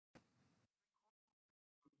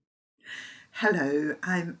Hello,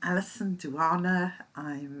 I'm Alison Duana.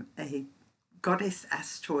 I'm a goddess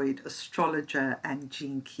asteroid astrologer and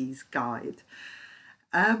Gene Keys guide.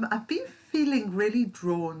 I've been feeling really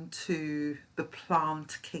drawn to the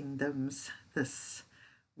plant kingdoms this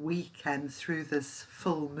week and through this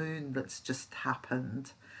full moon that's just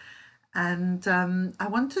happened. And I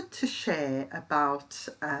wanted to share about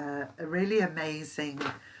a really amazing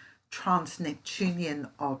trans-Neptunian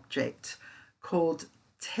object called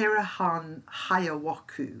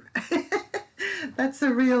Terehanhaiwako. That's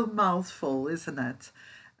a real mouthful, isn't it?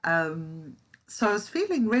 So I was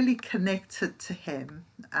feeling really connected to him.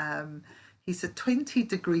 He's at 20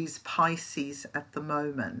 degrees Pisces at the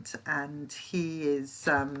moment, and he is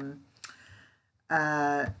in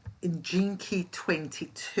Gene Key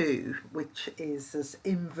 22, which is this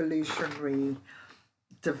involutionary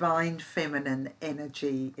divine feminine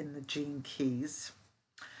energy in the Gene Keys.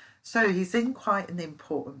 So he's in quite an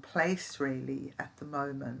important place really at the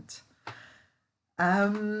moment.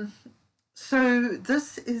 So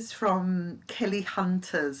this is from Kelley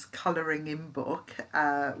Hunter's colouring in book,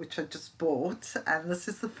 which I just bought, and this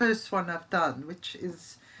is the first one I've done, which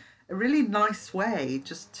is a really nice way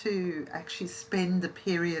just to actually spend a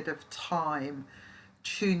period of time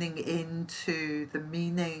tuning into the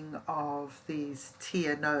meaning of these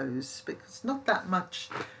TNOs, because not that much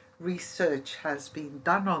research has been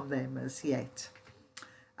done on them as yet.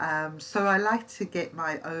 So I like to get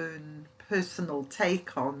my own personal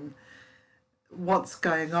take on what's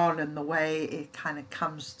going on and the way it kind of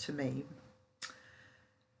comes to me.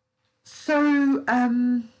 So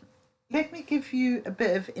let me give you a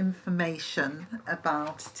bit of information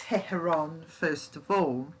about Teheran first of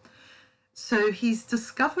all. So he's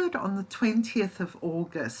discovered on the 20th of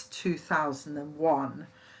August 2001,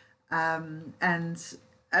 and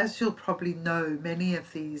as you'll probably know, many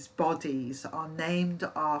of these bodies are named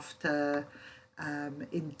after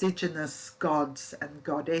indigenous gods and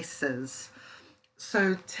goddesses.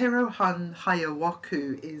 So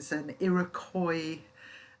Terehanhaiwako is an Iroquois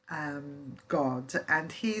god,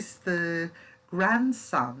 and he's the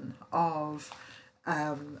grandson of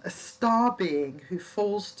a star being who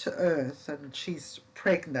falls to earth, and she's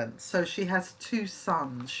pregnant. So she has two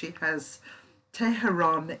sons. She has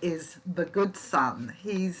Teheran is the good son.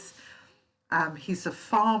 He's a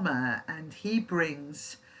farmer, and he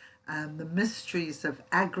brings the mysteries of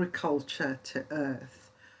agriculture to earth.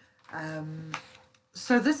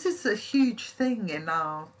 So this is a huge thing in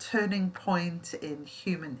our turning point in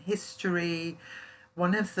human history.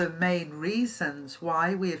 One of the main reasons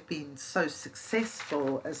why we have been so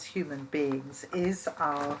successful as human beings is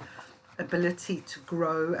our ability to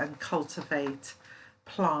grow and cultivate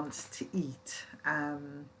plants to eat.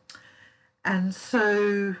 And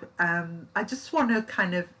so I just want to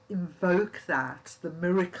kind of invoke that, the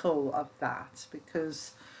miracle of that,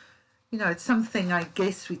 because, you know, it's something I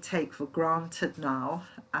guess we take for granted now.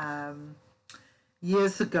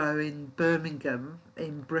 Years ago in Birmingham,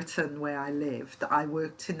 in Britain, where I lived, I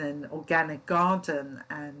worked in an organic garden,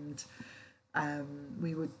 and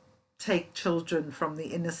we would take children from the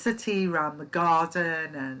inner city around the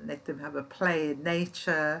garden and let them have a play in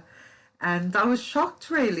nature. And I was shocked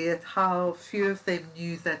really at how few of them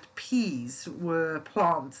knew that peas were a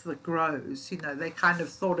plant that grows. You know, they kind of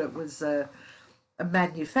thought it was a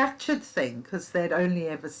manufactured thing because they'd only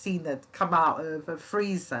ever seen it come out of a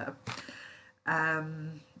freezer.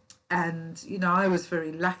 And, you know, I was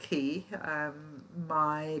very lucky.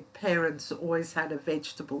 My parents always had a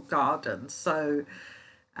vegetable garden. So,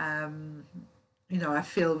 you know, I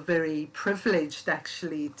feel very privileged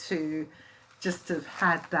actually to just have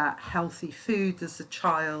had that healthy food as a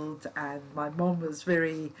child. And my mom was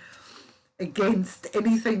very against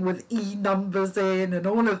anything with E numbers in and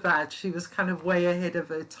all of that. She was kind of way ahead of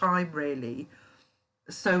her time, really.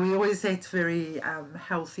 So we always ate very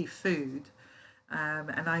healthy food.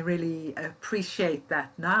 And I really appreciate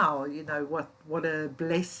that now, you know, what a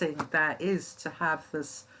blessing that is to have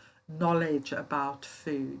this knowledge about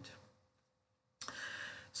food.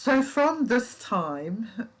 So from this time,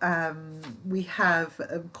 we have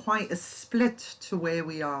quite a split to where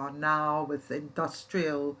we are now with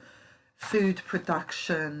industrial food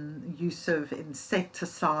production, use of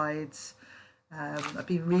insecticides. I've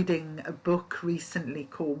been reading a book recently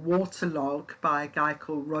called Waterlog by a guy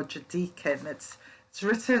called Roger Deacon. It's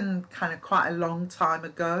written kind of quite a long time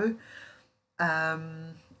ago,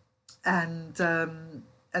 and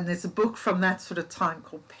there's a book from that sort of time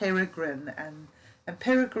called Peregrine, and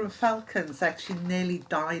peregrine falcons actually nearly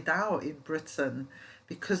died out in Britain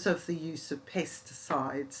because of the use of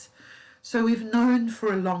pesticides. So we've known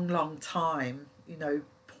for a long, long time, you know,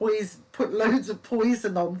 put loads of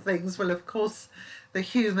poison on things, well, of course, the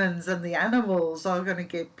humans and the animals are going to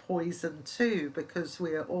get poisoned too, because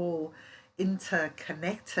we're all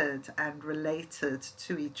interconnected and related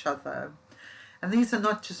to each other. And these are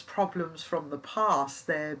not just problems from the past,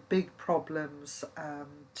 they're big problems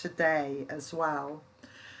today as well.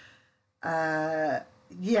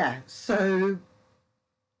 Yeah, so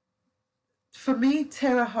for me,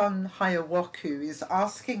 Terehanhaiwako is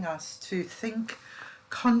asking us to think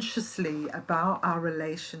consciously about our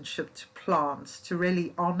relationship to plants, to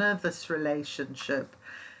really honor this relationship,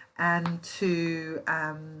 and to,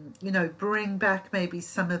 you know, bring back maybe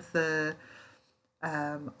some of the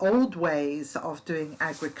old ways of doing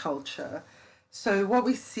agriculture. So what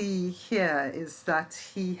we see here is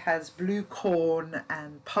that he has blue corn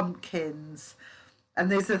and pumpkins,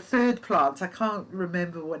 and there's a third plant, I can't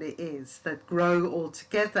remember what it is, that grow all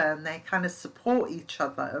together, and they kind of support each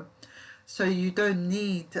other. So you don't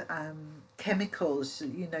need chemicals,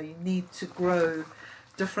 you know, you need to grow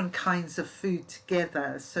different kinds of food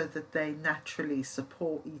together so that they naturally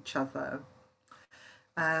support each other.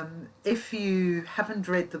 If you haven't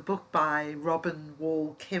read the book by Robin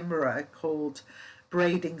Wall Kimmerer called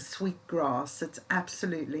Braiding Sweetgrass, it's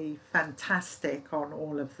absolutely fantastic on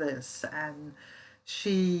all of this, and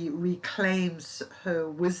she reclaims her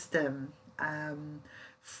wisdom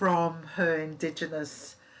from her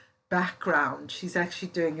indigenous background. She's actually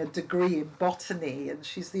doing a degree in botany, and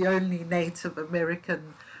she's the only Native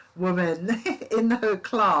American woman in her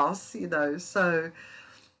class, you know, so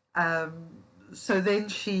so then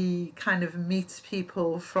she kind of meets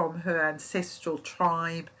people from her ancestral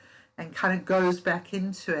tribe and kind of goes back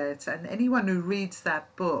into it. And anyone who reads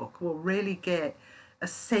that book will really get a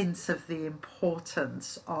sense of the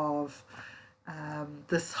importance of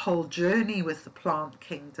this whole journey with the plant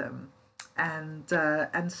kingdom. And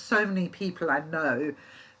so many people I know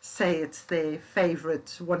say it's their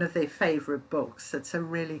favorite, one of their favorite books. It's a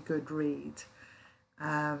really good read.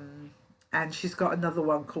 And she's got another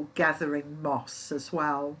one called Gathering Moss as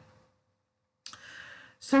well.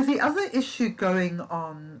 So the other issue going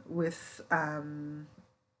on with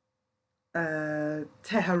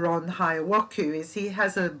Teheronhaiwako is he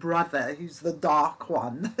has a brother who's the dark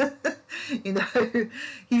one. You know,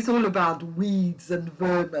 he's all about weeds and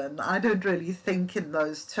vermin. I don't really think in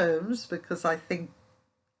those terms, because I think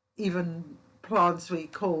even plants we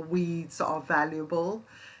call weeds are valuable,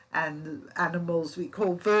 and animals we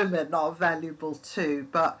call vermin are valuable too.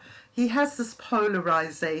 But he has this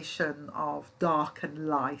polarization of dark and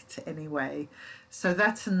light anyway. So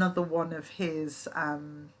that's another one of his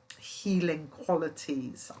healing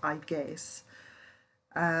qualities, I guess.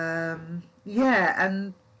 Yeah,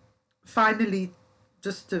 and finally,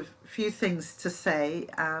 just a few things to say.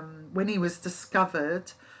 When he was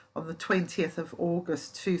discovered on the 20th of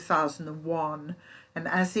August 2001, and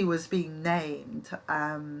as he was being named,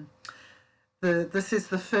 this is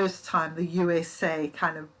the first time the USA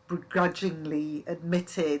kind of begrudgingly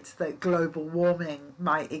admitted that global warming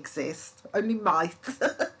might exist. Only might,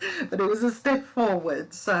 but it was a step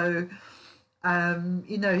forward. So,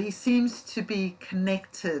 you know, he seems to be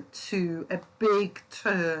connected to a big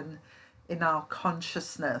turn in our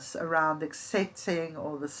consciousness around accepting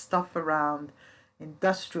all the stuff around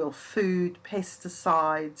industrial food,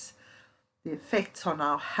 pesticides, the effects on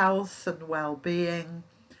our health and well-being,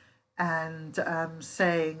 and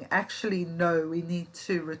saying, actually, no, we need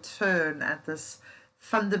to return at this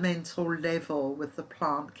fundamental level with the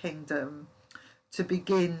plant kingdom to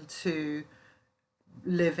begin to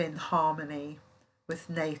live in harmony with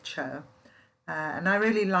nature. And I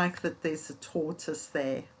really like that there's a tortoise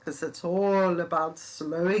there, because it's all about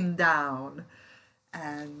slowing down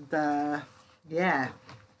and, yeah,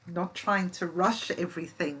 not trying to rush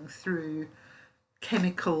everything through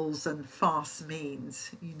chemicals and fast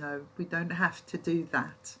means. You know, we don't have to do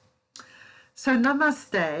that. So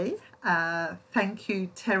namaste. Thank you,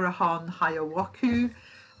 Terehanhaiwako.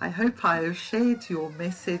 I hope I have shared your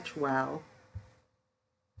message well.